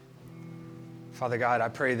Father God, I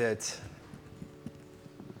pray that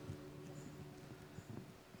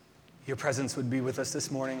your presence would be with us this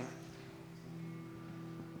morning.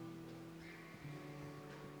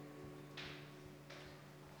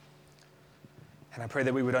 And I pray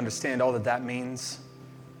that we would understand all that that means,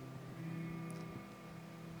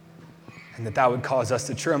 and that would cause us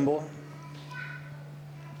to tremble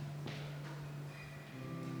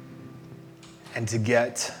and to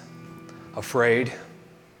get afraid,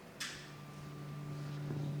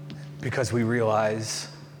 because we realize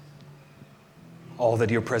all that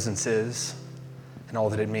your presence is and all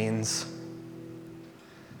that it means.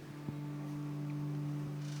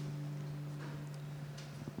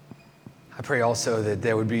 I pray also that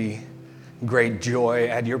there would be great joy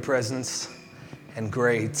at your presence and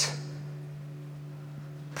great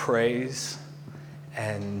praise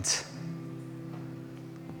and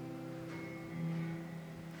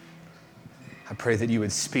I pray that you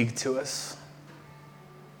would speak to us.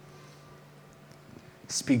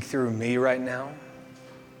 Speak through me right now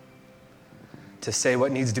to say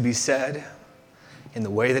what needs to be said in the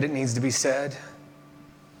way that it needs to be said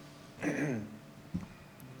and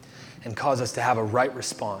cause us to have a right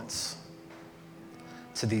response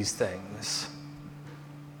to these things.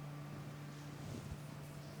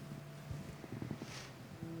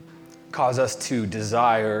 Cause us to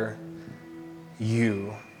desire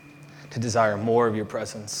you, to desire more of your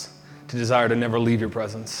presence, to desire to never leave your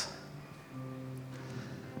presence.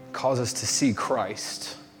 Cause us to see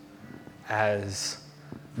Christ as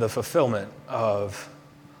the fulfillment of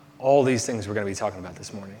all these things we're going to be talking about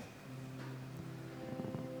this morning.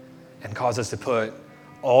 And cause us to put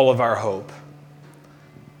all of our hope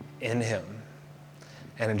in him.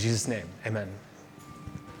 And in Jesus' name, amen.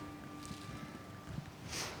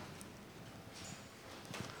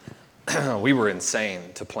 We were insane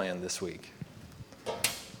to plan this week.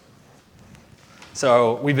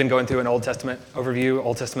 So we've been going through an Old Testament overview,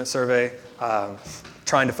 Old Testament survey,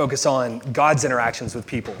 trying to focus on God's interactions with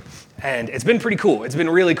people. And it's been pretty cool. It's been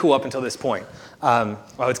really cool up until this point. Well,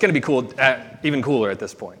 it's going to be cool, even cooler at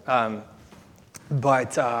this point.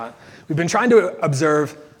 But we've been trying to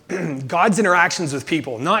observe God's interactions with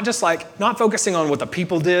people, not focusing on what the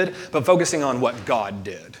people did, but focusing on what God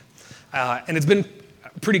did. And it's been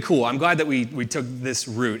pretty cool. I'm glad that we took this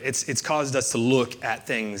route. It's caused us to look at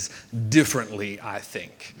things differently, I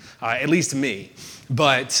think, at least me.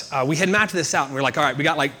 But we had mapped this out, and we're like, all right, we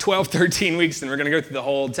got like 12, 13 weeks, and we're going to go through the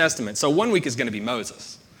whole Old Testament. So 1 week is going to be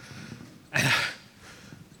Moses. And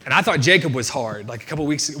I thought Jacob was hard. Like a couple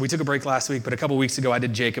weeks, we took a break last week, but a couple weeks ago I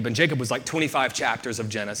did Jacob, and Jacob was like 25 chapters of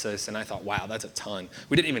Genesis, and I thought, wow, that's a ton.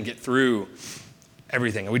 We didn't even get through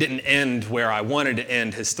everything, and we didn't end where I wanted to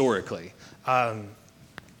end historically.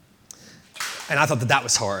 And I thought that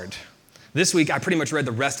was hard. This week, I pretty much read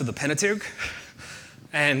the rest of the Pentateuch,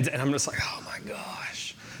 and I'm just like, oh my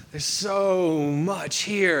gosh, there's so much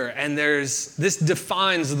here, and this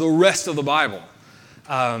defines the rest of the Bible.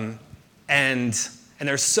 And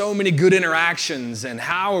there's so many good interactions, and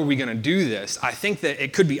how are we going to do this? I think that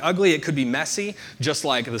it could be ugly, it could be messy, just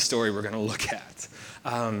like the story we're going to look at.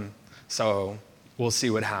 So we'll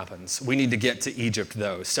see what happens. We need to get to Egypt,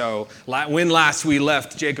 though. So when last we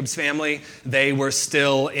left Jacob's family, they were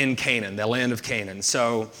still in Canaan, the land of Canaan.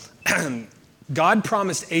 So God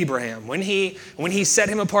promised Abraham, when he set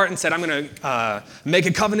him apart and said, I'm going to make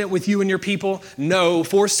a covenant with you and your people, know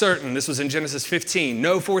for certain, this was in Genesis 15,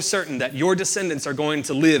 know for certain that your descendants are going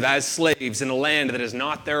to live as slaves in a land that is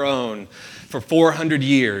not their own for 400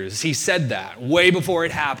 years. He said that way before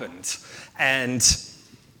it happened. And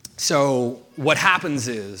so what happens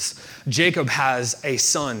is Jacob has a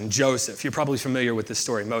son, Joseph. You're probably familiar with this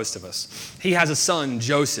story, most of us. He has a son,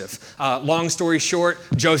 Joseph. Long story short,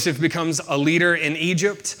 Joseph becomes a leader in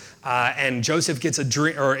Egypt, and Joseph gets a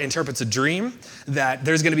dream, or interprets a dream that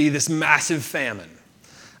there's going to be this massive famine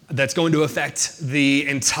that's going to affect the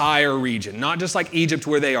entire region, not just like Egypt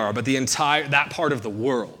where they are, but that part of the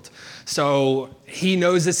world. So he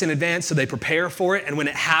knows this in advance, so they prepare for it, and when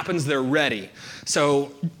it happens, they're ready.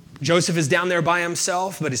 So Joseph is down there by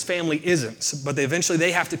himself, but his family isn't. But eventually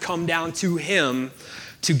they have to come down to him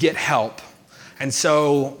to get help. And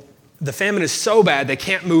so the famine is so bad they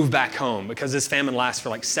can't move back home because this famine lasts for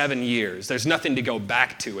like 7 years. There's nothing to go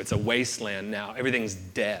back to. It's a wasteland now. Everything's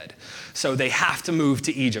dead. So they have to move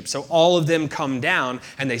to Egypt. So all of them come down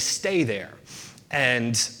and they stay there.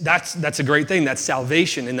 And that's a great thing. That's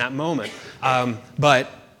salvation in that moment. But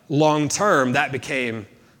long term, that became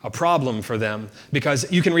a problem for them,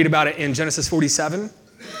 because you can read about it in Genesis 47,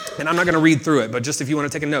 and I'm not going to read through it, but just if you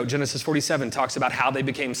want to take a note, Genesis 47 talks about how they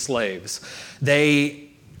became slaves. They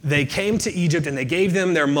they came to Egypt and they gave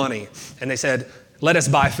them their money. And they said, let us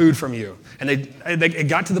buy food from you. And it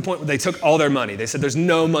got to the point where they took all their money. They said, there's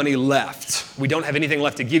no money left. We don't have anything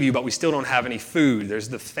left to give you, but we still don't have any food.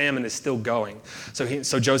 The famine is still going.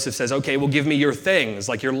 So Joseph says, okay, well, give me your things,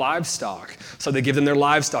 like your livestock. So they give them their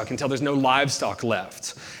livestock until there's no livestock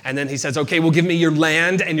left. And then he says, okay, well, give me your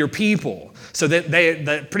land and your people. So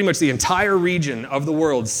that pretty much the entire region of the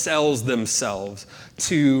world sells themselves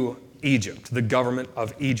to Egypt, the government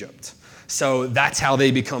of Egypt. So that's how they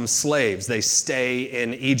become slaves. They stay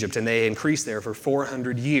in Egypt and they increase there for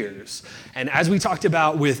 400 years. And as we talked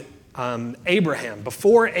about with Abraham,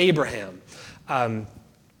 before Abraham,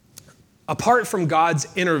 apart from God's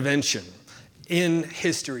intervention in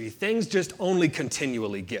history, things just only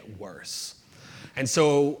continually get worse. And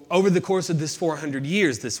so over the course of this 400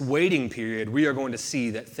 years, this waiting period, we are going to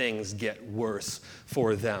see that things get worse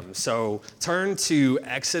for them. So turn to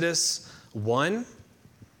Exodus 1.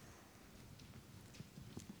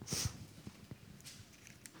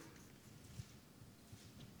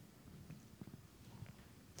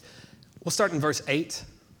 We'll start in verse 8.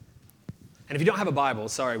 And if you don't have a Bible,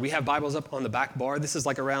 sorry, we have Bibles up on the back bar. This is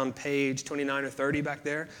like around page 29 or 30 back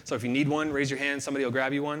there. So if you need one, raise your hand. Somebody will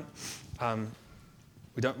grab you one.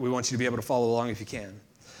 We want you to be able to follow along if you can.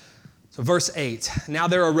 So verse 8, now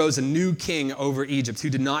there arose a new king over Egypt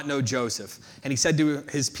who did not know Joseph. And he said to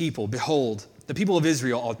his people, behold, the people of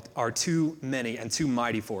Israel are too many and too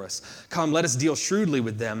mighty for us. Come, let us deal shrewdly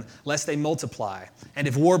with them, lest they multiply. And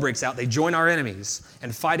if war breaks out, they join our enemies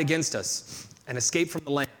and fight against us and escape from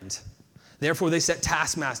the land. Therefore they set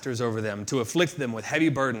taskmasters over them to afflict them with heavy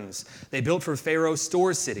burdens. They built for Pharaoh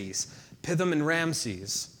store cities, Pithom and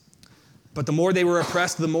Ramses. But the more they were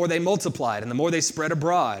oppressed, the more they multiplied, and the more they spread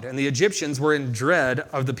abroad. And the Egyptians were in dread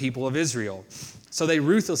of the people of Israel. So they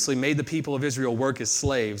ruthlessly made the people of Israel work as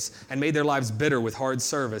slaves and made their lives bitter with hard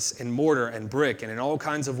service in mortar and brick and in all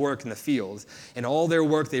kinds of work in the field. In all their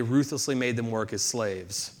work, they ruthlessly made them work as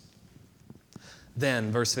slaves.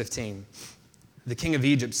 Then, verse 15, the king of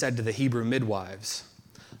Egypt said to the Hebrew midwives,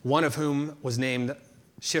 one of whom was named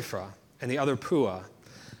Shiphrah and the other Puah,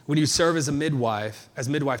 when you serve as midwife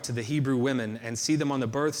to the Hebrew women and see them on the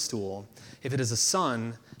birth stool, if it is a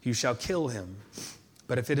son, you shall kill him.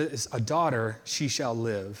 But if it is a daughter, she shall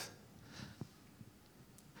live.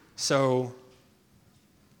 So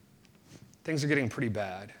things are getting pretty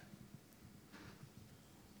bad.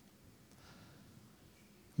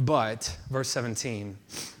 But, verse 17,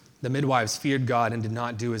 the midwives feared God and did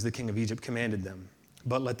not do as the king of Egypt commanded them,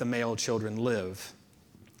 but let the male children live.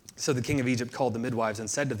 So the king of Egypt called the midwives and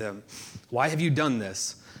said to them, why have you done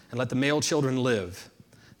this? And let the male children live.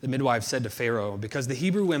 The midwives said to Pharaoh, because the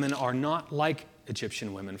Hebrew women are not like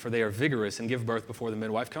Egyptian women, for they are vigorous and give birth before the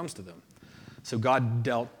midwife comes to them. So God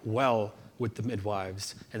dealt well with the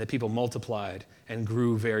midwives, and the people multiplied and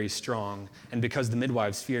grew very strong. And because the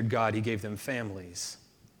midwives feared God, he gave them families.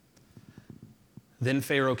 Then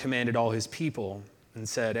Pharaoh commanded all his people and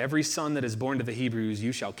said, every son that is born to the Hebrews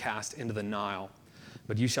you shall cast into the Nile,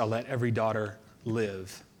 but you shall let every daughter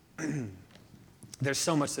live. There's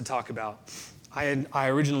so much to talk about. I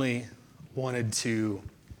originally wanted to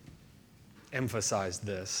emphasize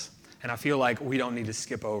this, and I feel like we don't need to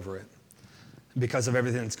skip over it because of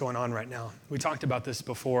everything that's going on right now. We talked about this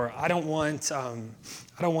before. I don't want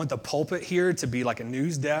the pulpit here to be like a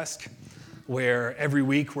news desk where every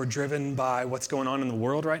week we're driven by what's going on in the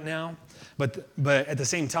world right now. But at the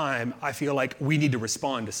same time, I feel like we need to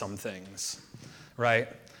respond to some things, right?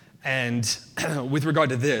 And with regard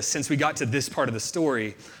to this, since we got to this part of the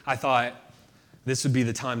story, I thought this would be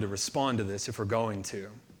the time to respond to this if we're going to.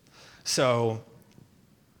 So,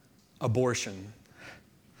 abortion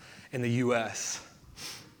in the U.S.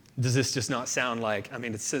 Does this just not sound like,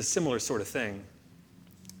 it's a similar sort of thing.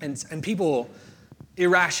 And people,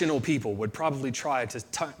 irrational people, would probably try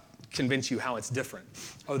to convince you how it's different.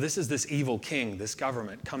 Oh, this is this evil king, this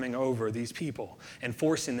government coming over these people and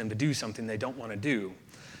forcing them to do something they don't want to do.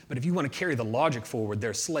 But if you want to carry the logic forward,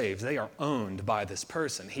 they're slaves. They are owned by this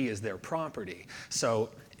person. He is their property. So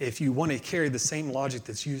if you want to carry the same logic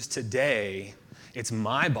that's used today, it's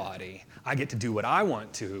my body, I get to do what I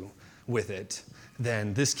want to with it,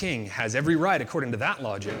 then this king has every right, according to that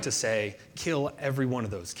logic, to say, kill every one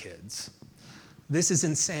of those kids. This is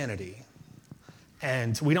insanity.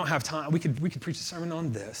 And we don't have time. We could preach a sermon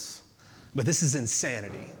on this, but this is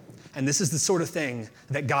insanity. And this is the sort of thing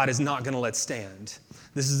that God is not going to let stand.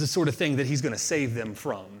 This is the sort of thing that he's going to save them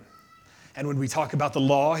from. And when we talk about the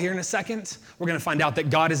law here in a second, we're going to find out that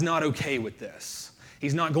God is not okay with this.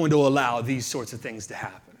 He's not going to allow these sorts of things to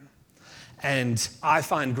happen. And I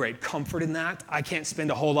find great comfort in that. I can't spend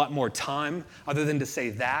a whole lot more time other than to say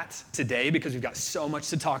that today because we've got so much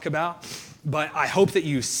to talk about. But I hope that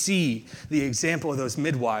you see the example of those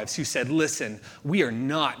midwives who said, listen, we are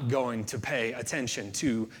not going to pay attention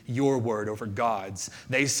to your word over God's.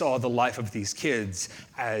 They saw the life of these kids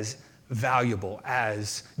as valuable,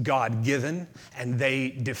 as God-given, and they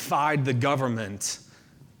defied the government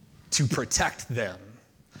to protect them.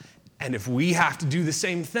 And if we have to do the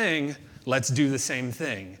same thing, let's do the same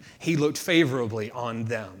thing. He looked favorably on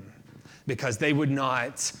them because they would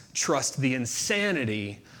not trust the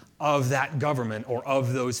insanity of that government or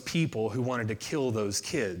of those people who wanted to kill those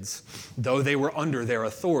kids, though they were under their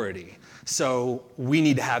authority. So we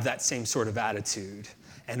need to have that same sort of attitude,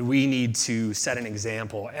 and we need to set an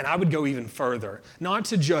example. And I would go even further, not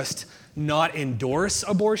to just not endorse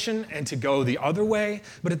abortion and to go the other way,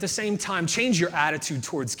 but at the same time, change your attitude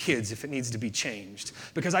towards kids if it needs to be changed.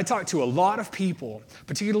 Because I talk to a lot of people,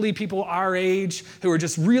 particularly people our age, who are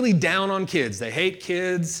just really down on kids. They hate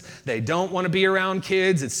kids. They don't want to be around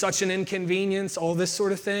kids. It's such an inconvenience, all this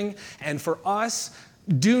sort of thing. And for us,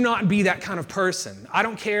 do not be that kind of person. I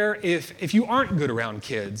don't care if you aren't good around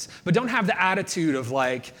kids, but don't have the attitude of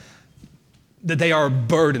like, that they are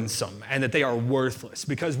burdensome and that they are worthless.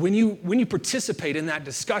 Because when you participate in that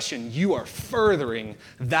discussion, you are furthering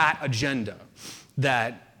that agenda,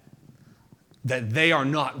 that they are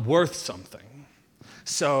not worth something.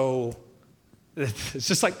 So it's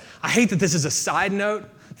just like, I hate that this is a side note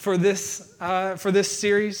for this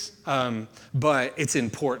series, but it's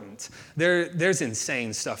important. There's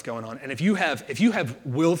insane stuff going on, and if you have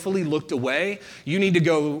willfully looked away, you need to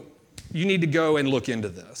go and look into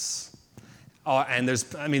this. And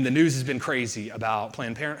the news has been crazy about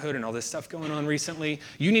Planned Parenthood and all this stuff going on recently.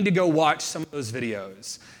 You need to go watch some of those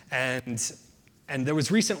videos. And there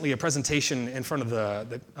was recently a presentation in front of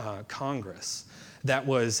the Congress that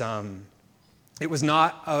was, it was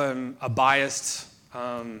not a biased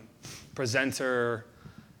presenter.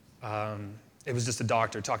 It was just a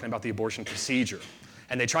doctor talking about the abortion procedure.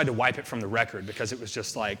 And they tried to wipe it from the record because it was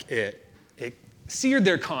just like, it seared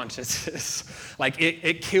their consciences. Like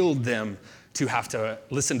it killed them to have to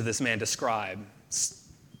listen to this man describe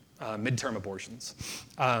midterm abortions.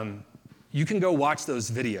 You can go watch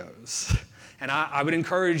those videos. And I would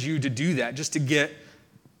encourage you to do that just to get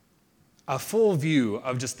a full view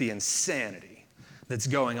of just the insanity that's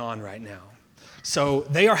going on right now. So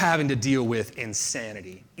they are having to deal with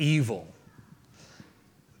insanity, evil.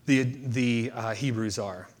 The Hebrews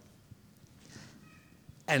are.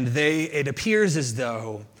 And it appears as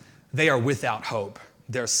though they are without hope.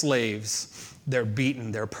 They're slaves. They're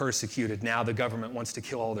beaten. They're persecuted. Now the government wants to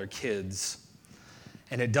kill all their kids.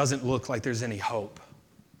 And it doesn't look like there's any hope.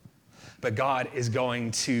 But God is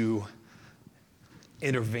going to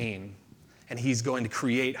intervene. And he's going to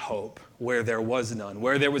create hope where there was none.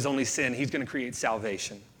 Where there was only sin, he's going to create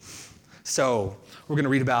salvation. So we're going to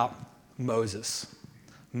read about Moses.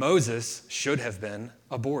 Moses should have been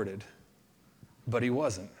aborted, but he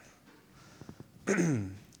wasn't.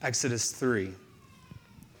 Exodus 3.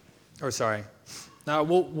 No,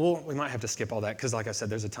 we might have to skip all that because, like I said,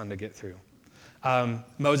 there's a ton to get through.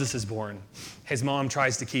 Moses is born. His mom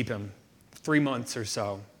tries to keep him 3 months or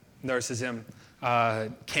so, nurses him,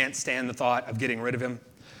 can't stand the thought of getting rid of him.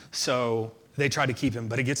 So they try to keep him,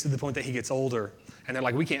 but it gets to the point that he gets older, and they're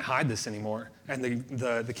like, we can't hide this anymore. And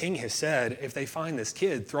the king has said, if they find this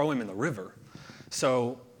kid, throw him in the river.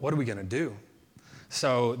 So what are we going to do?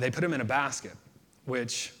 So they put him in a basket,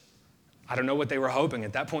 which I don't know what they were hoping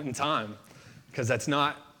at that point in time, because that's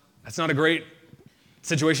not a great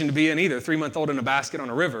situation to be in either, 3-month-old in a basket on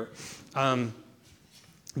a river.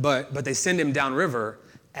 But they send him downriver,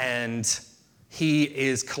 and he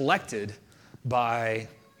is collected by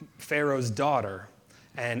Pharaoh's daughter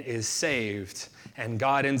and is saved. And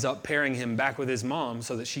God ends up pairing him back with his mom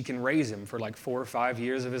so that she can raise him for like 4 or 5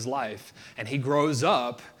 years of his life. And he grows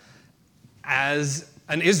up as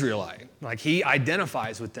an Israelite. Like he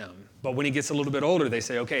identifies with them. But when he gets a little bit older, they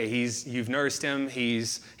say, okay, you've nursed him.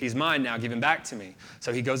 He's mine now. Give him back to me.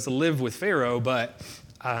 So he goes to live with Pharaoh, but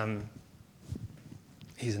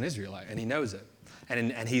he's an Israelite and he knows it.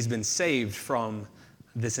 And he's been saved from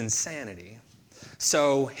this insanity.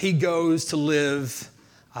 So he goes to live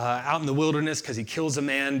out in the wilderness because he kills a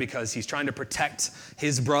man because he's trying to protect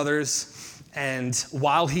his brothers. And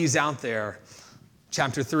while he's out there,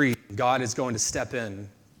 chapter 3, God is going to step in.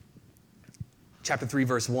 Chapter 3,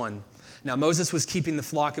 verse 1. Now Moses was keeping the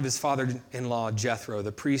flock of his father-in-law Jethro,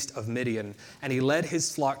 the priest of Midian, and he led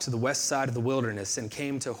his flock to the west side of the wilderness and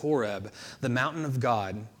came to Horeb, the mountain of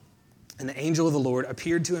God. And the angel of the Lord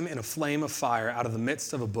appeared to him in a flame of fire out of the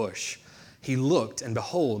midst of a bush. He looked, and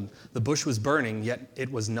behold, the bush was burning, yet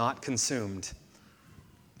it was not consumed.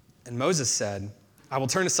 And Moses said, I will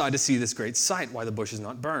turn aside to see this great sight, why the bush is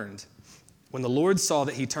not burned. When the Lord saw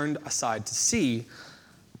that he turned aside to see,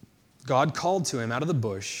 God called to him out of the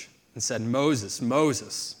bush and said, Moses,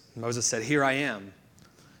 Moses. And Moses said, Here I am.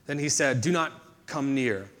 Then he said, Do not come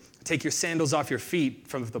near. Take your sandals off your feet,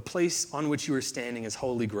 from the place on which you are standing is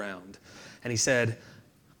holy ground. And he said,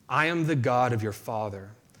 I am the God of your father,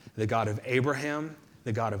 the God of Abraham,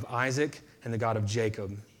 the God of Isaac, and the God of Jacob.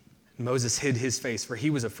 And Moses hid his face, for he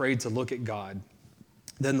was afraid to look at God.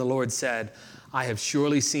 Then the Lord said, I have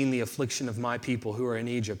surely seen the affliction of my people who are in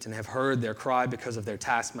Egypt, and have heard their cry because of their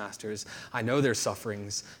taskmasters. I know their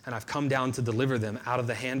sufferings, and I've come down to deliver them out of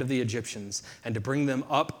the hand of the Egyptians, and to bring them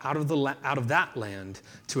up out of that land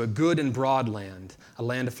to a good and broad land, a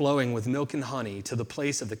land flowing with milk and honey, to the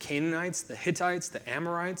place of the Canaanites, the Hittites, the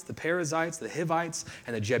Amorites, the Perizzites, the Hivites,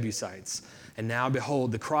 and the Jebusites. And now,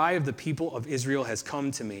 behold, the cry of the people of Israel has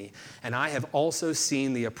come to me, and I have also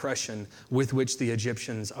seen the oppression with which the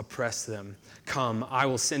Egyptians oppress them. Come, I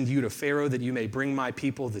will send you to Pharaoh, that you may bring my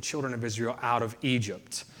people, the children of Israel, out of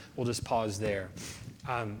Egypt. We'll just pause there.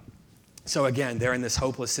 So again, they're in this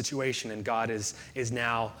hopeless situation, and God is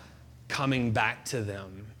now coming back to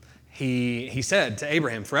them. He said to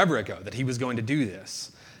Abraham forever ago that he was going to do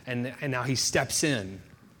this, and now he steps in.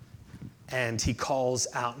 And he calls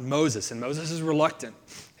out Moses, and Moses is reluctant.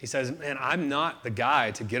 He says, man, I'm not the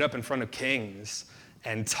guy to get up in front of kings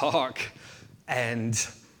and talk and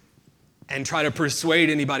try to persuade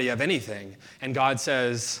anybody of anything. And God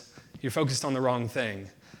says, you're focused on the wrong thing.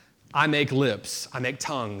 I make lips, I make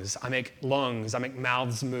tongues, I make lungs, I make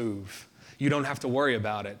mouths move. You don't have to worry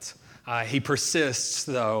about it. He persists,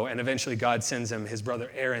 though, and eventually God sends him his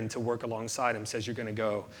brother Aaron to work alongside him, says you're going to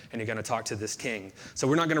go and you're going to talk to this king. So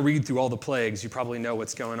we're not going to read through all the plagues. You probably know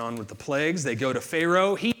what's going on with the plagues. They go to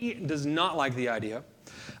Pharaoh. He does not like the idea.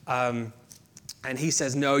 And he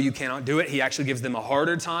says, no, you cannot do it. He actually gives them a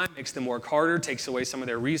harder time, makes them work harder, takes away some of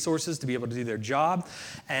their resources to be able to do their job.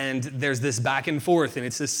 And there's this back and forth, and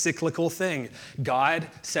it's this cyclical thing. God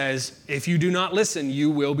says, if you do not listen, you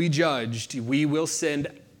will be judged. We will send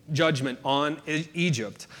judgment on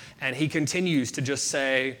Egypt. And he continues to just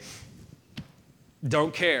say,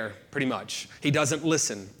 don't care, pretty much. He doesn't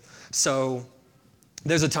listen. So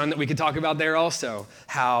there's a ton that we could talk about there also,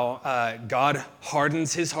 how God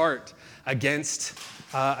hardens his heart against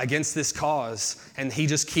this cause, and he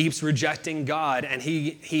just keeps rejecting God, and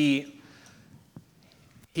he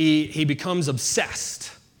becomes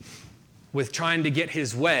obsessed with trying to get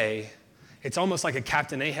his way. It's almost like a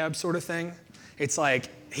Captain Ahab sort of thing. It's like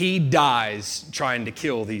he dies trying to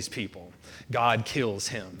kill these people. God kills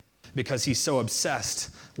him because he's so obsessed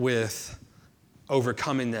with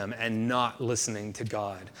overcoming them and not listening to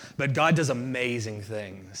God. But God does amazing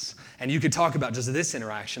things. And you could talk about just this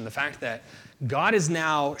interaction, the fact that God is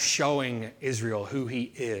now showing Israel who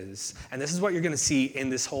he is. And this is what you're going to see in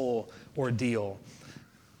this whole ordeal.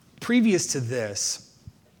 Previous to this,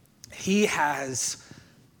 he's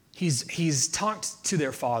talked to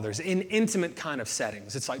their fathers in intimate kind of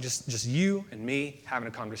settings. It's like just you and me having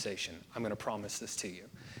a conversation. I'm going to promise this to you.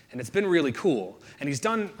 And it's been really cool. And he's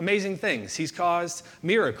done amazing things. He's caused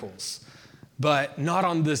miracles, but not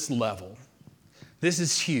on this level. This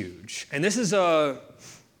is huge. And this is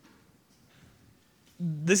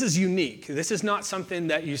unique. This is not something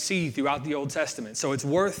that you see throughout the Old Testament. So it's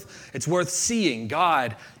worth seeing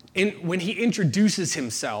God when he introduces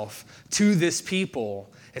himself to this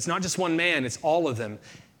people. It's not just one man, it's all of them.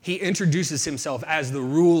 He introduces himself as the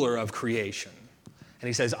ruler of creation. And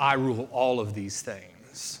he says, I rule all of these things.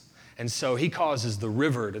 And so he causes the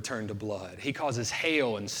river to turn to blood. He causes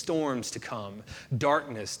hail and storms to come,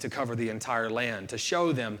 darkness to cover the entire land, to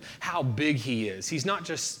show them how big he is. He's not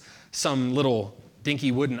just some little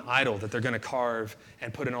dinky wooden idol that they're going to carve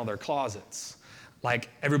and put in all their closets, like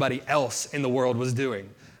everybody else in the world was doing.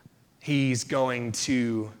 He's going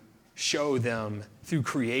to show them through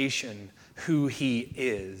creation who he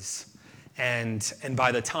is. And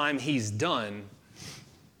by the time he's done,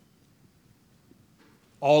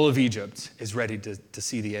 all of Egypt is ready to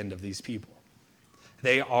see the end of these people.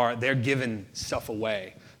 They're giving stuff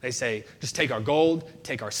away. They say, just take our gold,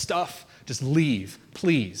 take our stuff, just leave,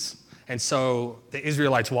 please. And so the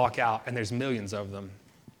Israelites walk out, and there's millions of them.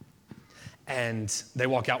 And they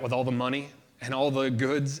walk out with all the money and all the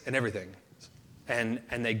goods and everything. And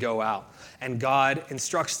they go out. And God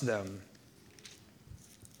instructs them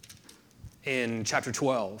in chapter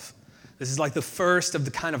 12. This is like the first of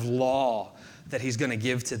the kind of law that he's going to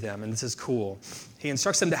give to them, and this is cool. He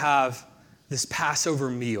instructs them to have this Passover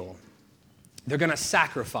meal. they're going to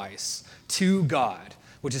sacrifice to God,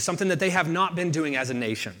 which is something that they have not been doing as a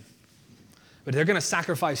nation. But they're going to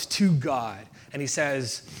sacrifice to God. And he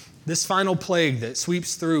says, this final plague that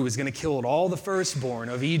sweeps through is going to kill all the firstborn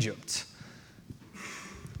of Egypt.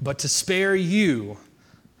 But to spare you,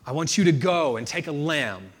 I want you to go and take a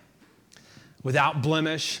lamb without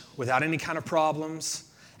blemish, without any kind of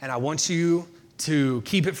problems. And I want you to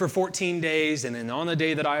keep it for 14 days. And then on the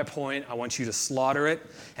day that I appoint, I want you to slaughter it.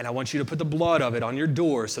 And I want you to put the blood of it on your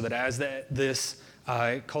door so that as it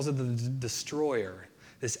calls it the destroyer,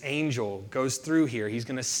 this angel goes through here, he's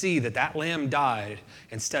going to see that that lamb died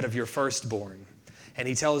instead of your firstborn. And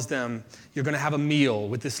he tells them, you're going to have a meal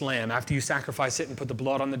with this lamb. After you sacrifice it and put the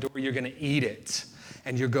blood on the door, you're going to eat it.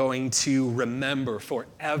 And you're going to remember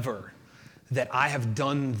forever that I have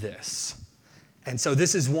done this. And so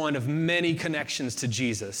this is one of many connections to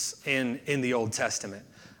Jesus in the Old Testament.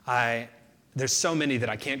 There's so many that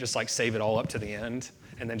I can't just like save it all up to the end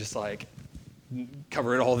and then just like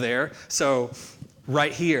cover it all there. So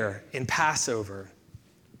right here in Passover,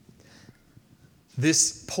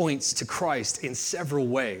 this points to Christ in several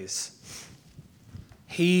ways.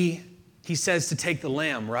 He says to take the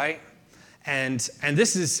lamb, right? And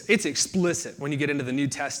it's explicit when you get into the New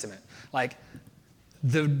Testament. Like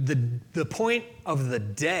the point of the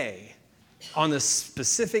day, on the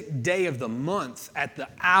specific day of the month, at the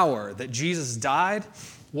hour that Jesus died,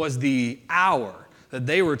 was the hour that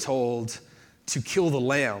they were told to kill the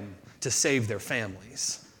lamb to save their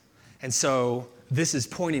families. And so this is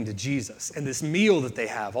pointing to Jesus. And this meal that they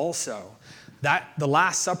have also, that the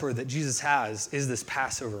Last Supper that Jesus has is this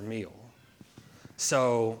Passover meal.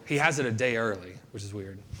 So he has it a day early, which is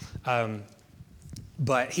weird.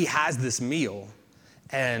 But he has this meal,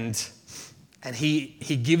 and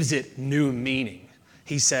he gives it new meaning.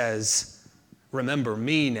 He says, remember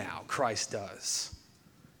me now, Christ does.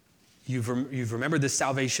 You've remembered this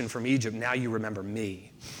salvation from Egypt, now you remember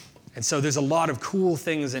me. And so there's a lot of cool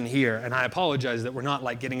things in here, and I apologize that we're not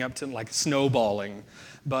like getting up to like snowballing,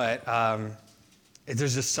 but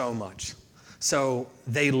there's just so much. So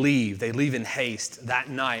they leave in haste. That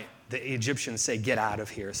night, the Egyptians say, get out of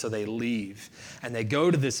here. So they leave, and they go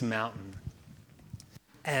to this mountain,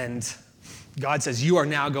 and God says, you are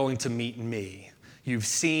now going to meet me. You've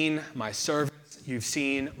seen my servants, you've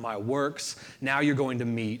seen my works, now you're going to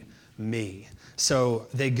meet me. So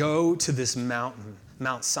they go to this mountain,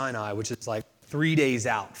 Mount Sinai, which is like 3 days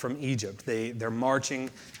out from Egypt. They're marching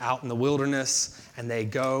out in the wilderness, and they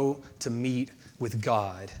go to meet with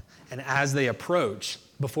God. And as they approach,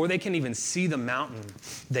 before they can even see the mountain,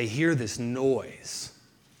 they hear this noise.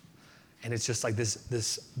 And it's just like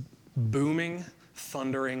this booming,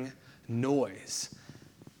 thundering noise.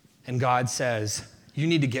 And God says, you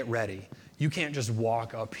need to get ready. You can't just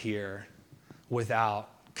walk up here without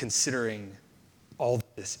considering all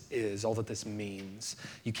that this is, all that this means.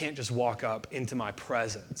 You can't just walk up into my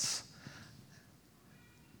presence.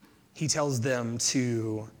 He tells them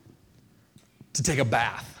to take a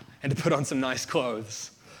bath and to put on some nice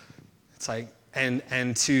clothes. It's like,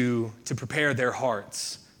 and to prepare their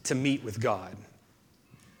hearts to meet with God.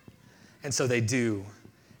 And so they do,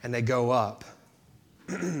 and they go up.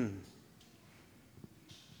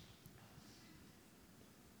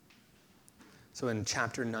 So in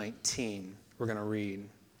chapter 19, we're going to read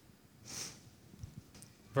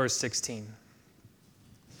verse 16.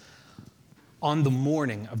 On the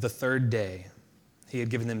morning of the third day, he had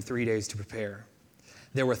given them 3 days to prepare.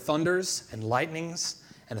 There were thunders and lightnings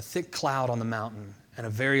and a thick cloud on the mountain and a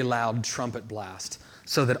very loud trumpet blast,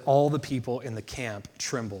 so that all the people in the camp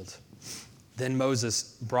trembled. Then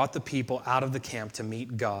Moses brought the people out of the camp to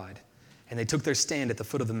meet God, and they took their stand at the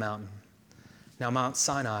foot of the mountain. Now Mount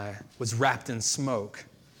Sinai was wrapped in smoke,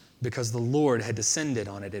 because the Lord had descended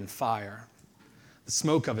on it in fire. The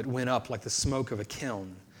smoke of it went up like the smoke of a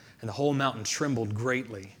kiln, and the whole mountain trembled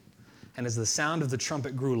greatly. And as the sound of the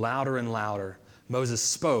trumpet grew louder and louder, Moses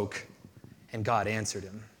spoke, and God answered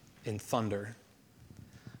him in thunder.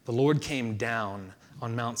 The Lord came down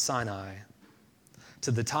on Mount Sinai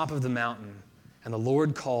to the top of the mountain, and the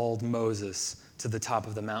Lord called Moses to the top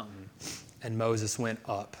of the mountain, and Moses went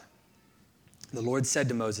up. The Lord said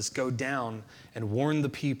to Moses, go down and warn the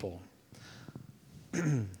people,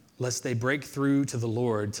 lest they break through to the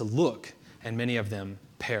Lord to look, and many of them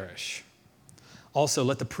perish. Also,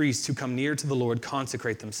 let the priests who come near to the Lord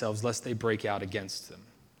consecrate themselves, lest they break out against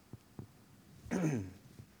them.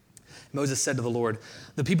 Moses said to the Lord,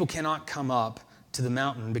 the people cannot come up to the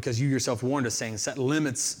mountain because you yourself warned us, saying, set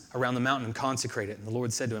limits around the mountain and consecrate it. And the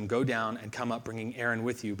Lord said to him, go down and come up, bringing Aaron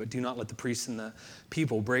with you, but do not let the priests and the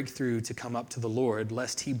people break through to come up to the Lord,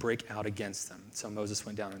 lest he break out against them. So Moses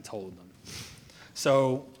went down and told them.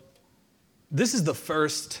 So this is the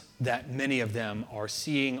first that many of them are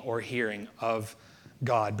seeing or hearing of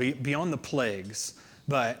God, beyond the plagues.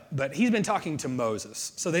 But he's been talking to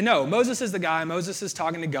Moses. So they know Moses is the guy, Moses is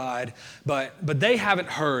talking to God, but they haven't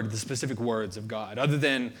heard the specific words of God, other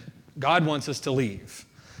than God wants us to leave.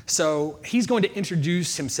 So he's going to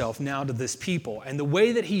introduce himself now to this people. And the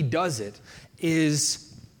way that he does it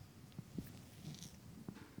is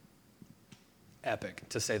epic,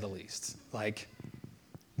 to say the least. Like,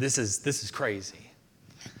 this is crazy.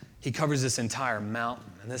 He covers this entire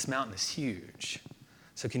mountain, and this mountain is huge.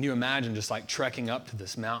 So can you imagine just like trekking up to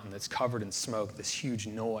this mountain that's covered in smoke, this huge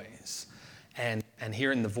noise, and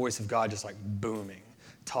hearing the voice of God just like booming,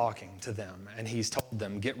 talking to them. And he's told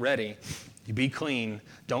them, get ready, you be clean,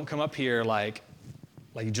 don't come up here like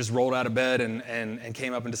you just rolled out of bed and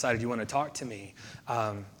came up and decided you want to talk to me.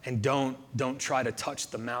 And don't try to touch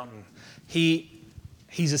the mountain.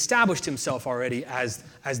 He's established himself already as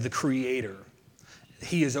the creator.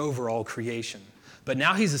 He is over all creation. But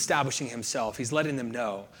now he's establishing himself. He's letting them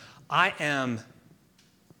know, I am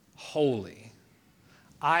holy.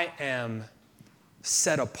 I am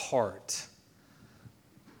set apart.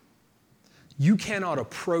 You cannot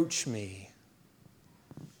approach me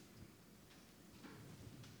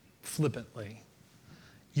flippantly.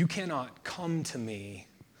 You cannot come to me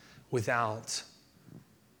without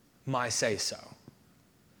my say-so.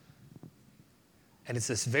 And it's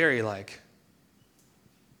this very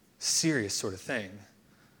serious sort of thing.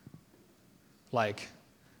 Like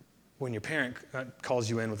when your parent calls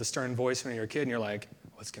you in with a stern voice when you're a kid and you're like,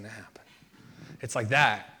 what's going to happen? It's like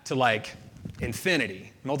that to like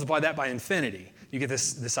infinity. Multiply that by infinity. You get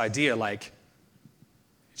this idea like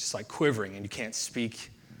it's just like quivering and you can't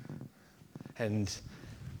speak. And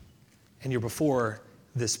you're before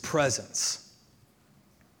this presence.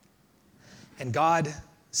 And God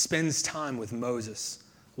spends time with Moses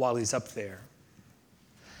while he's up there.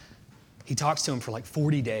 He talks to him for like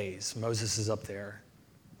 40 days. Moses is up there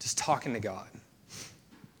just talking to God.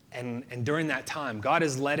 And during that time, God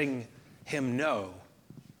is letting him know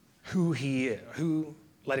who he is,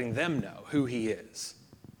 letting them know who he is.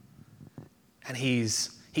 And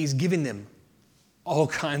he's giving them all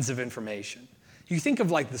kinds of information. You think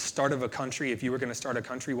of like the start of a country. If you were going to start a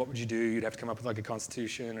country, what would you do? You'd have to come up with like a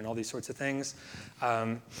constitution and all these sorts of things.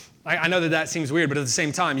 I know that seems weird, but at the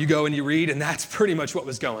same time, you go and you read, and that's pretty much what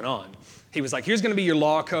was going on. He was like, here's going to be your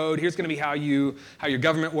law code. Here's going to be how your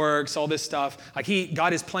government works, all this stuff. Like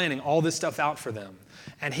God is planning all this stuff out for them.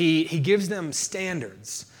 And he gives them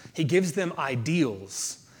standards. He gives them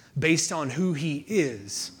ideals based on who he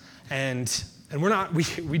is. And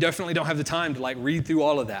we definitely don't have the time to like read through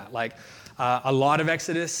all of that. Like a lot of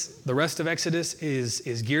Exodus, the rest of Exodus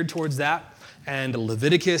is geared towards that. And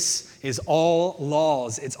Leviticus is all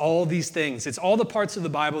laws. It's all these things. It's all the parts of the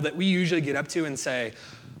Bible that we usually get up to and say,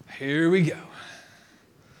 here we go.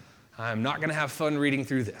 I'm not going to have fun reading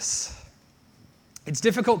through this. It's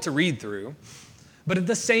difficult to read through, but at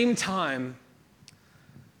the same time,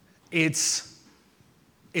 it's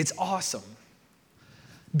awesome.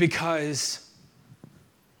 Because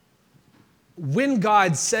when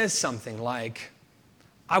God says something like,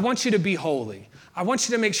 I want you to be holy, I want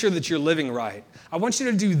you to make sure that you're living right, I want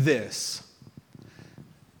you to do this,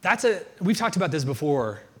 we've talked about this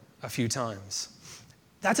before a few times.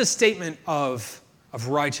 That's a statement of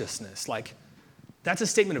righteousness. Like, that's a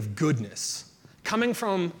statement of goodness. Coming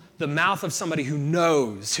from the mouth of somebody who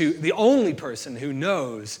knows, the only person who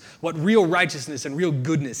knows what real righteousness and real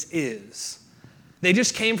goodness is. They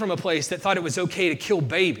just came from a place that thought it was okay to kill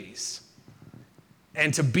babies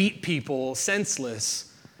and to beat people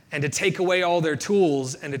senseless and to take away all their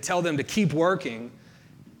tools and to tell them to keep working.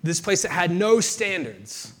 This place that had no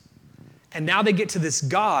standards. And now they get to this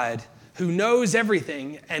God who knows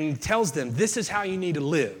everything and tells them, this is how you need to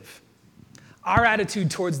live. Our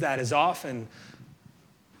attitude towards that is often,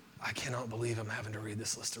 I cannot believe I'm having to read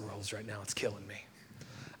this list of rules right now. It's killing me.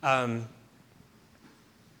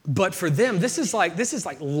 But for them, this is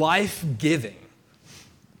like life-giving.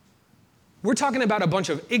 We're talking about a bunch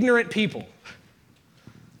of ignorant people.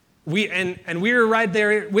 We're right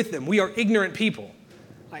there with them. We are ignorant people.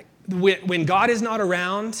 Like when God is not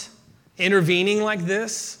around intervening like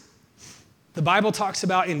this, the Bible talks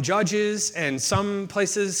about in Judges and some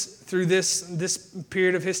places through this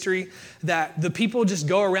period of history that the people just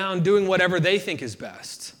go around doing whatever they think is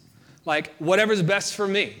best. Like, whatever's best for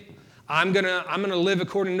me. I'm gonna live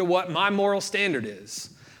according to what my moral standard is.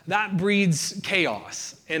 That breeds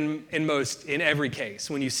chaos in every case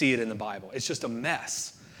when you see it in the Bible. It's just a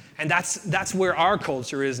mess. And that's where our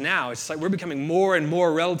culture is now. It's like we're becoming more and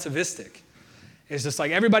more relativistic. It's just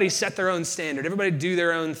like everybody set their own standard. Everybody do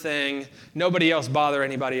their own thing. Nobody else bother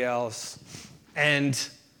anybody else. And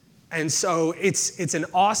so it's an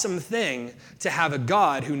awesome thing to have a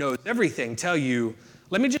God who knows everything tell you,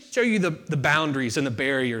 let me just show you the boundaries and the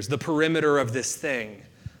barriers, the perimeter of this thing,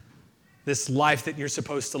 this life that you're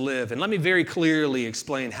supposed to live. And let me very clearly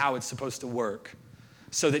explain how it's supposed to work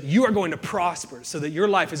so that you are going to prosper, so that your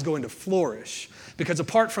life is going to flourish. Because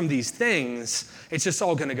apart from these things, it's just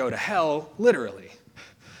all going to go to hell, literally.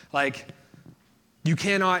 Like, you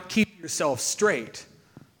cannot keep yourself straight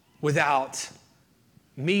without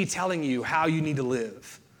me telling you how you need to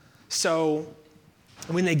live. So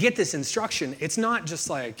when they get this instruction, it's not just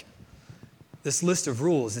like this list of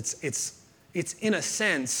rules. It's in a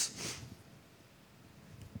sense,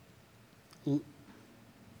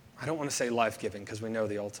 I don't want to say life-giving because we know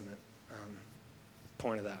the ultimate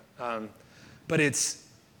point of that. But it's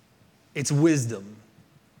wisdom.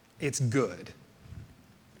 It's good.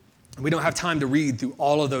 We don't have time to read through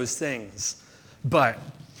all of those things. But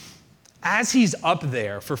as he's up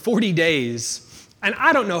there for 40 days, and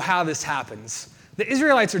I don't know how this happens, the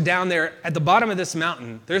Israelites are down there at the bottom of this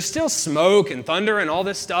mountain. There's still smoke and thunder and all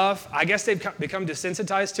this stuff. I guess they've become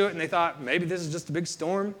desensitized to it, and they thought, maybe this is just a big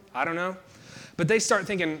storm. I don't know. But they start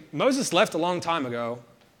thinking, Moses left a long time ago.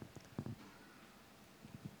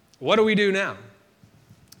 What do we do now?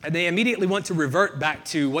 And they immediately want to revert back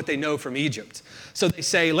to what they know from Egypt. So they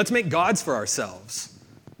say, let's make gods for ourselves.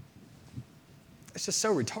 It's just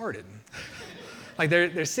so retarded. Like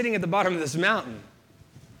they're sitting at the bottom of this mountain.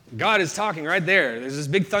 God is talking right there. There's this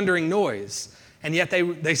big thundering noise. And yet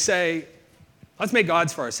they say, let's make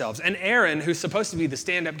gods for ourselves. And Aaron, who's supposed to be the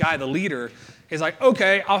stand-up guy, the leader, is like,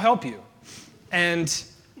 okay, I'll help you. And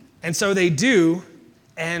so they do.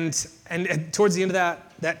 And towards the end of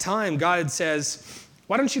that time, God says,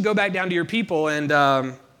 why don't you go back down to your people and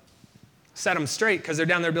set them straight, because they're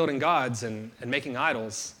down there building gods and making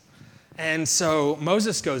idols. And so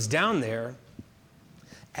Moses goes down there,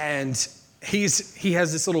 and he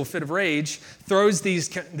has this little fit of rage, throws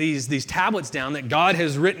these tablets down that God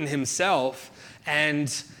has written himself, and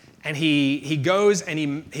he goes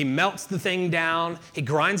and he melts the thing down, he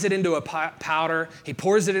grinds it into a powder, he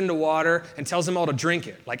pours it into water, and tells them all to drink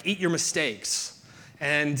it, like, eat your mistakes.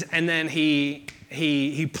 And then he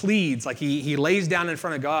pleads, like he lays down in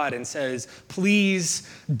front of God and says, please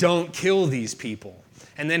don't kill these people.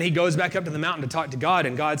 And then he goes back up to the mountain to talk to God,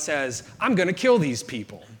 and God says, I'm going to kill these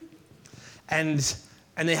people. And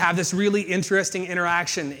they have this really interesting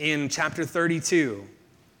interaction in chapter 32.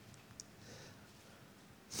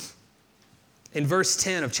 In verse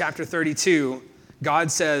 10 of chapter 32,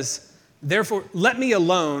 God says, therefore, let me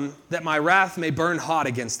alone, that my wrath may burn hot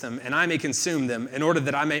against them, and I may consume them, in order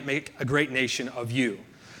that I may make a great nation of you.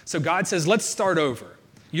 So God says, let's start over.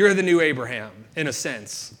 You're the new Abraham, in a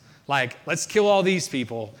sense. Like, let's kill all these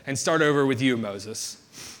people and start over with you, Moses.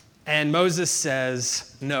 And Moses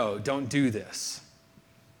says, no, don't do this.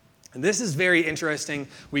 And this is very interesting.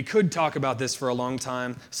 We could talk about this for a long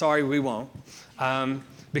time. Sorry, we won't.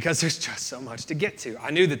 Because there's just so much to get to.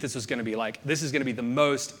 I knew that this is going to be the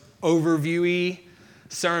most overview-y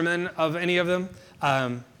sermon of any of them.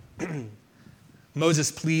 Moses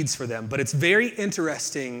pleads for them, but it's very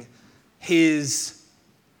interesting the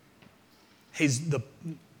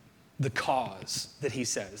cause that he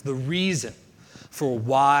says, the reason for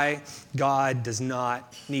why God does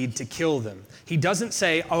not need to kill them. He doesn't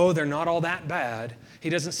say, oh, they're not all that bad. He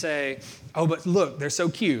doesn't say, oh, but look, they're so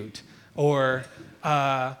cute, or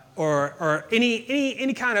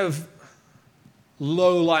any kind of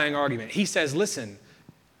low-lying argument. He says, listen,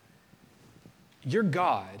 you're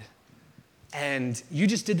God, and you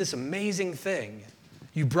just did this amazing thing.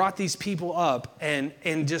 You brought these people up and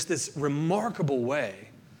in just this remarkable way,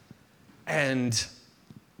 and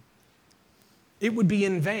it would be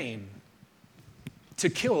in vain to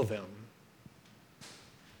kill them.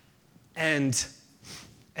 And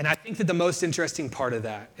I think that the most interesting part of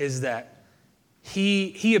that is that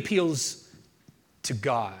he appeals to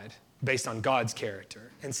God based on God's character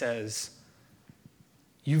and says,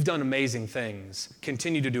 you've done amazing things.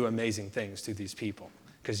 Continue to do amazing things to these people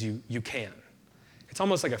because you can. It's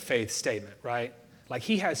almost like a faith statement, right? Like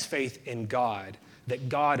he has faith in God that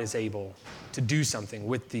God is able to do something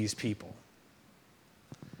with these people.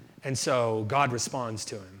 And so God responds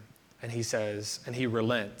to him, and he says, and he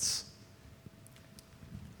relents.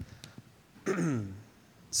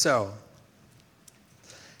 So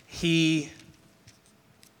he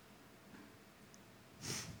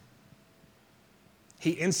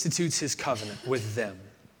institutes his covenant with them.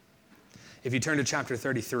 If you turn to chapter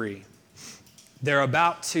 33, they're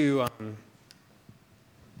about to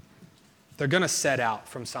they're going to set out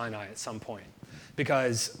from Sinai at some point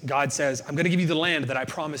because God says, I'm going to give you the land that I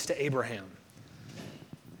promised to Abraham.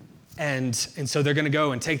 And so they're going to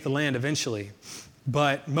go and take the land eventually.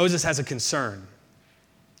 But Moses has a concern.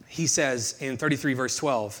 He says in 33 verse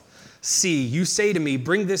 12, see, you say to me,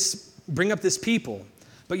 bring up this people,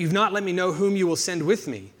 but you've not let me know whom you will send with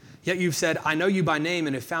me. Yet you've said, I know you by name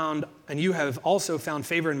and you have also found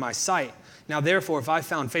favor in my sight. Now therefore, if I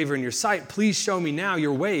found favor in your sight, please show me now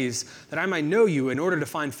your ways that I might know you in order to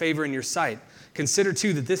find favor in your sight. Consider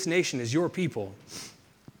too that this nation is your people.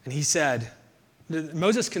 And he said,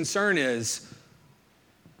 Moses' concern is,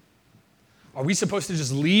 are we supposed to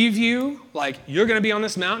just leave you? Like, you're going to be on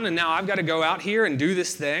this mountain and now I've got to go out here and do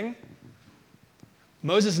this thing?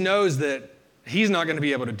 Moses knows that he's not going to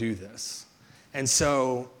be able to do this. And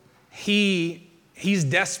so he's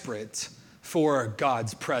desperate for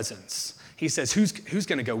God's presence. He says, who's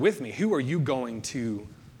going to go with me? Who are you going to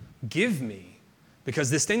give me? Because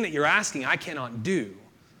this thing that you're asking, I cannot do.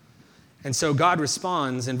 And so God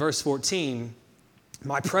responds in verse 14,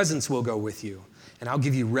 my presence will go with you, and I'll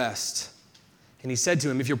give you rest. And he said to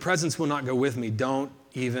him, if your presence will not go with me, don't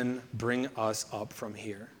even bring us up from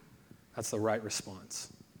here. That's the right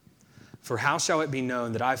response. For how shall it be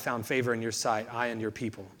known that I've found favor in your sight, I and your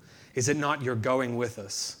people? Is it not your going with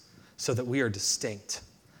us, so that we are distinct,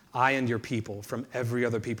 I and your people, from every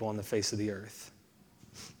other people on the face of the earth?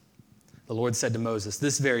 The Lord said to Moses,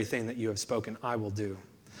 this very thing that you have spoken, I will do.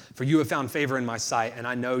 For you have found favor in my sight, and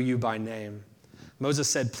I know you by name. Moses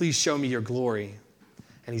said, please show me your glory.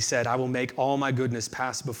 And he said, I will make all my goodness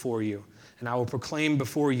pass before you, and I will proclaim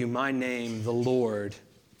before you my name, the Lord.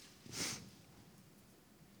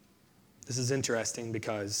 This is interesting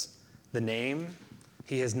because the name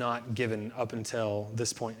he has not given up until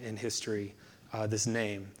this point in history, this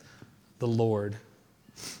name, the Lord,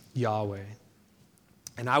 Yahweh.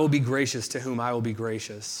 And I will be gracious to whom I will be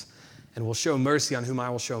gracious, and will show mercy on whom I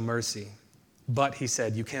will show mercy. But, he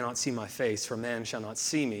said, you cannot see my face, for man shall not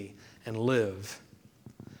see me and live.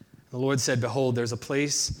 The Lord said, behold, there's a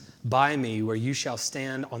place by me where you shall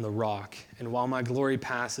stand on the rock. And while my glory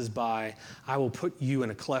passes by, I will put you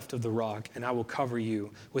in a cleft of the rock, and I will cover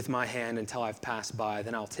you with my hand until I've passed by.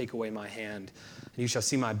 Then I'll take away my hand, and you shall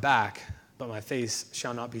see my back, but my face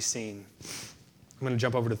shall not be seen. I'm going to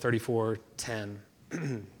jump over to 34:10.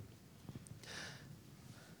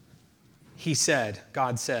 He said,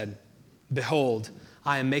 God said, behold,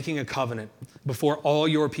 I am making a covenant before all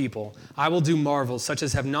your people. I will do marvels such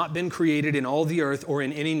as have not been created in all the earth or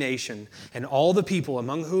in any nation. And all the people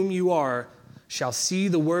among whom you are shall see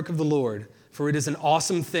the work of the Lord, for it is an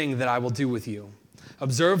awesome thing that I will do with you.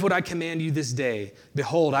 Observe what I command you this day.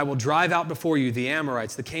 Behold, I will drive out before you the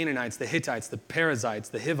Amorites, the Canaanites, the Hittites, the Perizzites,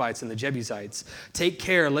 the Hivites, and the Jebusites. Take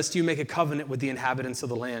care lest you make a covenant with the inhabitants of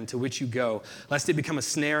the land to which you go, lest it become a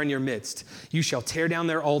snare in your midst. You shall tear down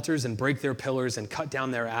their altars and break their pillars and cut down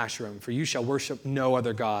their Asherim, for you shall worship no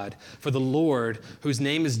other God. For the Lord, whose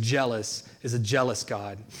name is jealous, is a jealous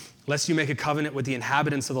God. Lest you make a covenant with the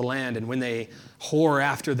inhabitants of the land, and when they whore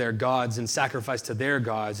after their gods and sacrifice to their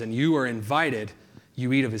gods, and you are invited,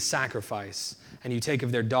 you eat of his sacrifice, and you take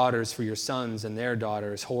of their daughters for your sons, and their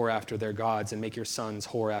daughters whore after their gods, and make your sons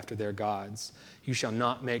whore after their gods. You shall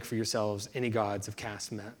not make for yourselves any gods of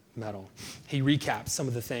cast metal. He recaps some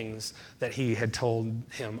of the things that he had told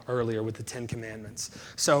him earlier with the 10 Commandments.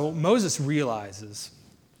 So Moses realizes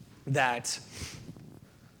that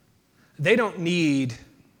they don't need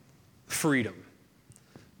freedom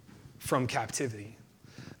from captivity.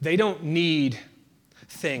 They don't need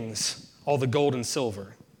things, all the gold and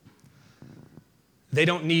silver. They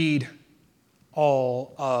don't need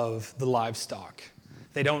all of the livestock.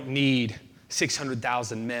 They don't need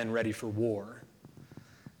 600,000 men ready for war.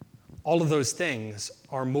 All of those things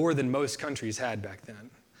are more than most countries had back then.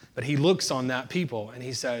 But he looks on that people and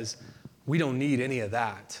he says, we don't need any of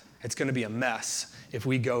that. It's going to be a mess if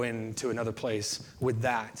we go into another place with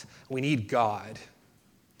that. We need God.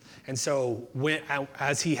 And so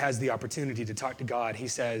as he has the opportunity to talk to God, he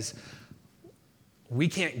says, we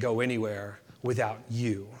can't go anywhere without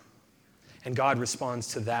you. And God responds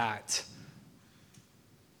to that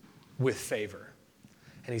with favor.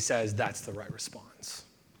 And he says, that's the right response.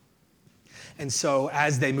 And so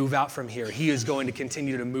as they move out from here, he is going to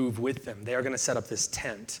continue to move with them. They are going to set up this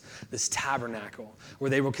tent, this tabernacle, where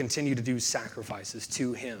they will continue to do sacrifices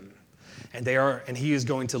to him. And he is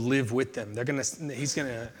going to live with them. He's going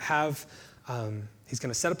to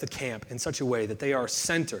set up the camp in such a way that they are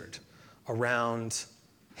centered around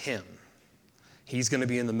him. He's going to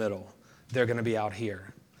be in the middle. They're going to be out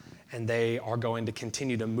here. And they are going to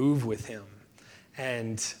continue to move with him.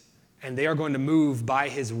 And they are going to move by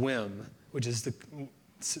his whim which is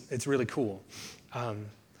it's really cool.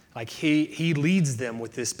 Like he leads them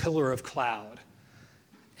with this pillar of cloud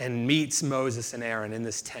and meets Moses and Aaron in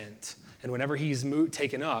this tent. And whenever he's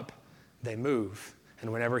taken up, they move.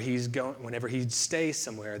 And whenever he stays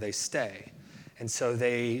somewhere, they stay. And so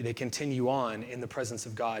they continue on in the presence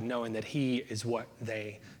of God, knowing that he is what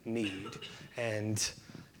they need. And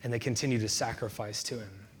they continue to sacrifice to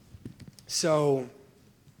him. So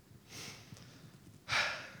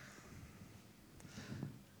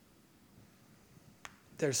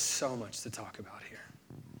there's so much to talk about here.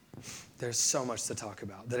 There's so much to talk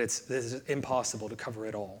about that it's impossible to cover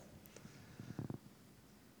it all.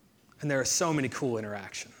 And there are so many cool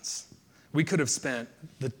interactions. We could have spent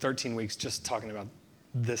the 13 weeks just talking about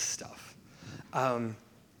this stuff.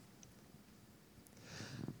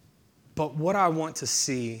 But what I want to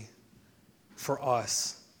see for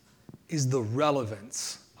us is the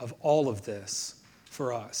relevance of all of this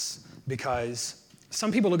for us. Because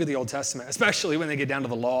some people look at the Old Testament, especially when they get down to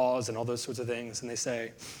the laws and all those sorts of things, and they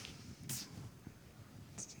say,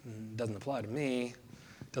 it doesn't apply to me,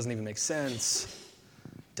 doesn't even make sense,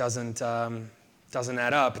 doesn't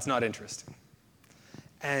add up, it's not interesting.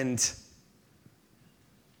 And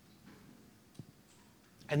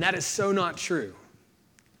that is so not true.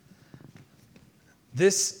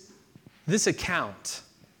 This account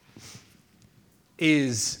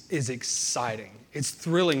is exciting. It's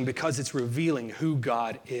thrilling because it's revealing who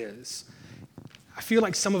God is. I feel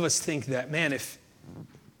like some of us think that, man, if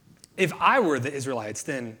I were the Israelites,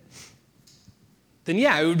 then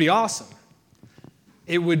yeah, it would be awesome.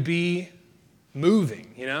 It would be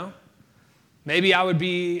moving, you know? Maybe I would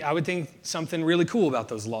think something really cool about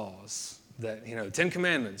those laws. That, 10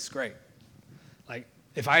 Commandments, great. Like,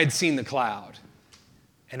 if I had seen the cloud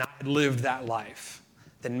and I had lived that life,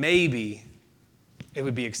 then maybe it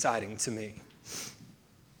would be exciting to me.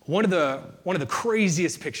 One of the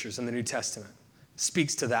craziest pictures in the New Testament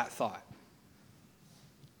speaks to that thought.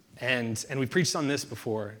 And we preached on this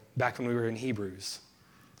before, back when we were in Hebrews.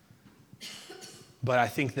 But I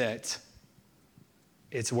think that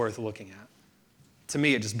it's worth looking at. To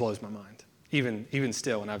me, it just blows my mind, even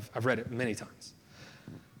still, and I've read it many times.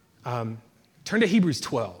 Turn to Hebrews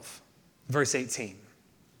 12, verse 18.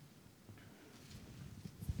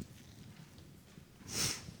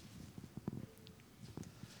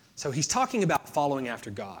 So he's talking about following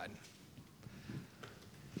after God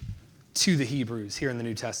to the Hebrews here in the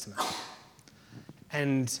New Testament.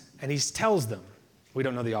 And he tells them, we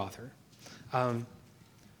don't know the author,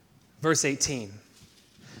 verse 18,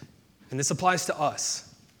 and this applies to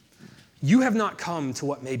us. You have not come to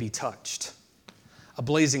what may be touched, a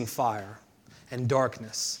blazing fire and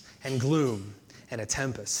darkness and gloom and a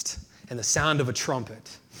tempest and the sound of a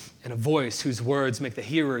trumpet and a voice whose words make the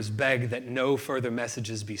hearers beg that no further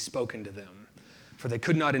messages be spoken to them. For they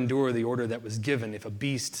could not endure the order that was given, if a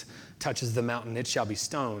beast touches the mountain, it shall be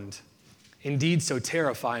stoned. Indeed, so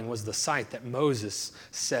terrifying was the sight that Moses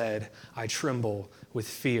said, I tremble with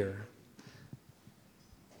fear.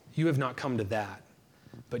 You have not come to that,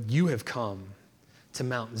 but you have come to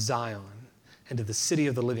Mount Zion and to the city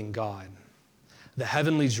of the living God, the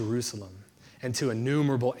heavenly Jerusalem, and to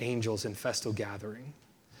innumerable angels in festal gathering,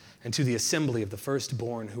 and to the assembly of the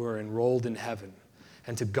firstborn who are enrolled in heaven,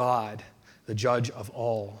 and to God, the judge of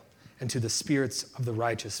all, and to the spirits of the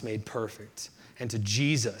righteous made perfect, and to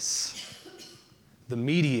Jesus, the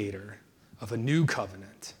mediator of a new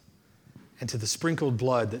covenant, and to the sprinkled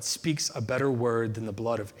blood that speaks a better word than the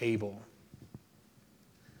blood of Abel.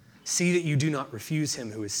 See that you do not refuse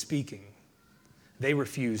him who is speaking. They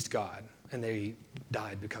refused God, and they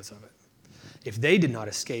died because of it. If they did not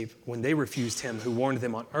escape when they refused him who warned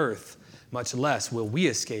them on earth, much less will we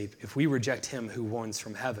escape if we reject him who warns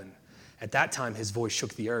from heaven. At that time his voice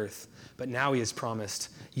shook the earth, but now he has promised,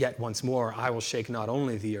 yet once more I will shake not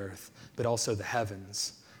only the earth, but also the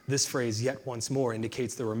heavens. This phrase, yet once more,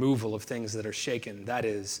 indicates the removal of things that are shaken, that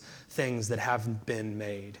is, things that haven't been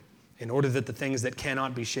made, in order that the things that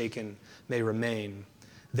cannot be shaken may remain.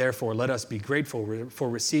 Therefore, let us be grateful for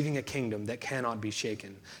receiving a kingdom that cannot be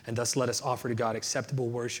shaken, and thus let us offer to God acceptable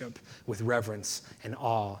worship with reverence and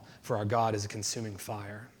awe, for our God is a consuming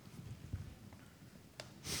fire.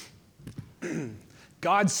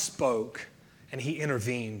 God spoke and he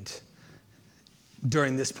intervened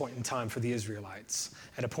during this point in time for the Israelites,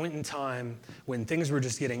 at a point in time when things were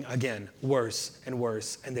just getting, again, worse and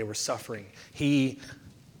worse, and they were suffering. He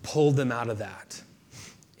pulled them out of that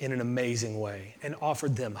in an amazing way and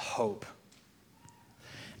offered them hope.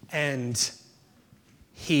 And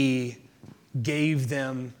he gave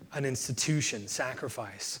them an institution,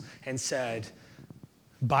 sacrifice, and said,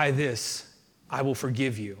 by this I will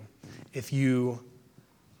forgive you. if you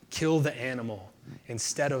kill the animal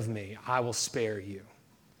instead of me, I will spare you.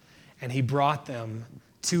 And he brought them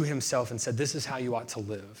to himself and said, this is how you ought to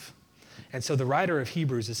live. And so the writer of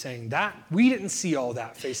Hebrews is saying that we didn't see all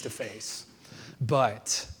that face to face,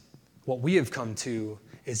 but what we have come to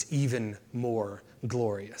is even more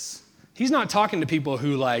glorious. He's not talking to people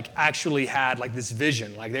who actually had this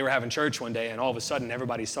vision, like they were having church one day and all of a sudden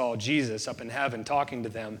everybody saw Jesus up in heaven talking to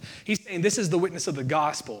them. He's saying this is the witness of the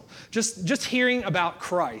gospel. Just hearing about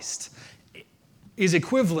Christ is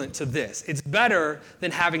equivalent to this. It's better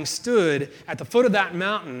than having stood at the foot of that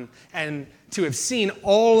mountain and to have seen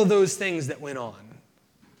all of those things that went on.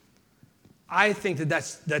 I think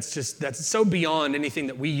that's so beyond anything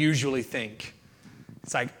that we usually think.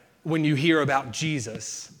 It's like when you hear about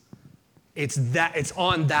Jesus, it's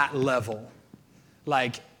on that level.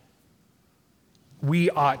 Like we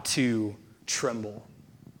ought to tremble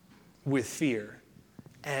with fear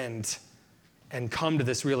and come to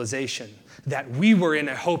this realization that we were in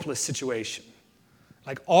a hopeless situation.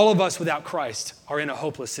 Like all of us without Christ are in a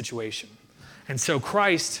hopeless situation. And so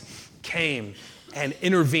Christ came and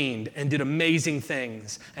intervened and did amazing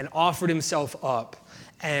things and offered himself up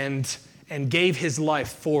and gave his life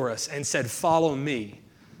for us and said, follow me,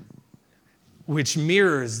 which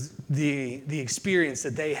mirrors the experience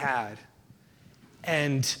that they had.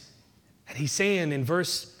 And he's saying in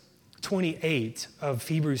verse 28 of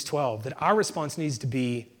Hebrews 12 that our response needs to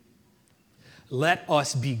be, let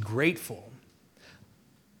us be grateful.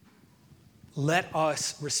 Let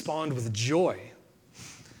us respond with joy.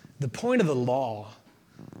 The point of the law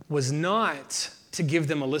was not to give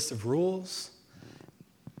them a list of rules,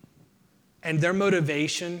 and their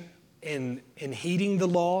motivation in heeding the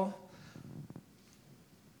law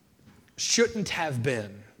shouldn't have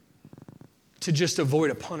been to just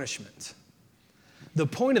avoid a punishment. The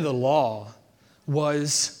point of the law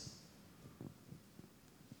was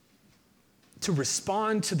to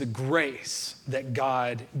respond to the grace that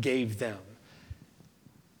God gave them.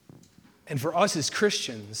 And for us as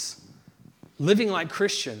Christians, living like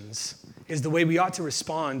Christians is the way we ought to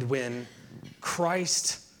respond when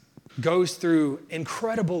Christ goes through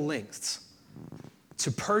incredible lengths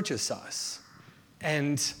to purchase us.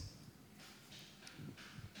 And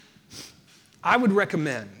I would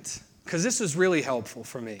recommend, because this is really helpful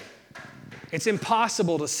for me, it's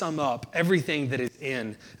impossible to sum up everything that is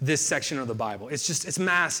in this section of the Bible. It's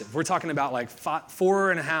massive. We're talking about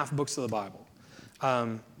 4.5 books of the Bible.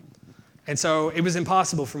 And so it was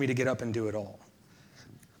impossible for me to get up and do it all.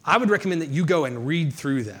 I would recommend that you go and read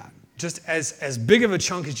through that, just as big of a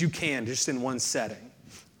chunk as you can, just in one setting.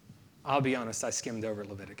 I'll be honest, I skimmed over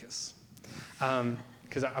Leviticus.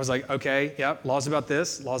 Because I was like, okay, yep, laws about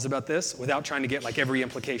this, without trying to get every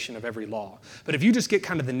implication of every law. But if you just get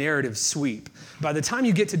kind of the narrative sweep, by the time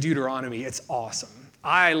you get to Deuteronomy, it's awesome.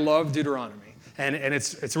 I love Deuteronomy. And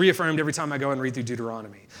it's reaffirmed every time I go and read through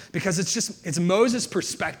Deuteronomy. Because it's Moses'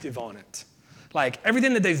 perspective on it. Like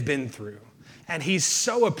everything that they've been through. And he's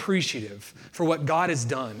so appreciative for what God has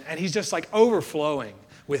done. And he's just overflowing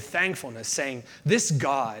with thankfulness, saying, this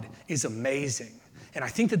God is amazing. And I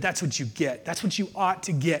think that that's what you get. That's what you ought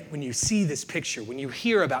to get when you see this picture, when you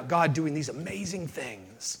hear about God doing these amazing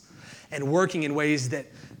things and working in ways that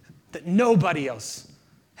nobody else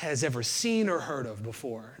has ever seen or heard of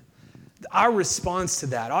before. Our response to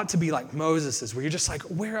that ought to be like Moses's, where you're just like,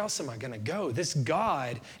 where else am I going to go? This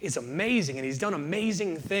God is amazing, and he's done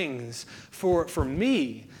amazing things for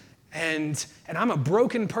me. And I'm a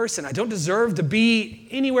broken person. I don't deserve to be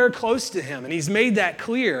anywhere close to him. And he's made that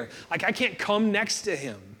clear. I can't come next to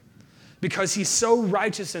him because he's so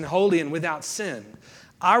righteous and holy and without sin.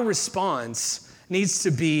 Our response needs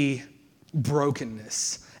to be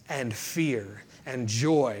brokenness and fear and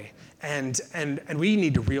joy. And we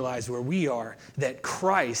need to realize where we are, that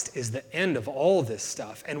Christ is the end of all this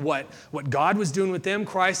stuff. And what God was doing with them,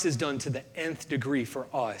 Christ has done to the nth degree for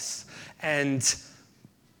us. And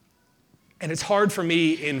it's hard for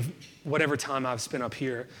me in whatever time I've spent up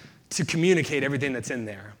here to communicate everything that's in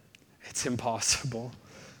there. It's impossible.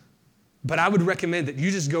 But I would recommend that you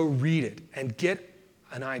just go read it and get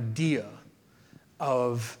an idea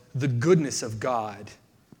of the goodness of God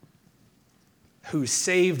who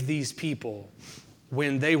saved these people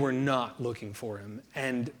when they were not looking for him.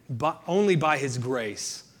 And only by his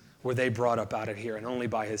grace were they brought up out of here, and only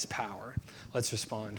by his power. Let's respond.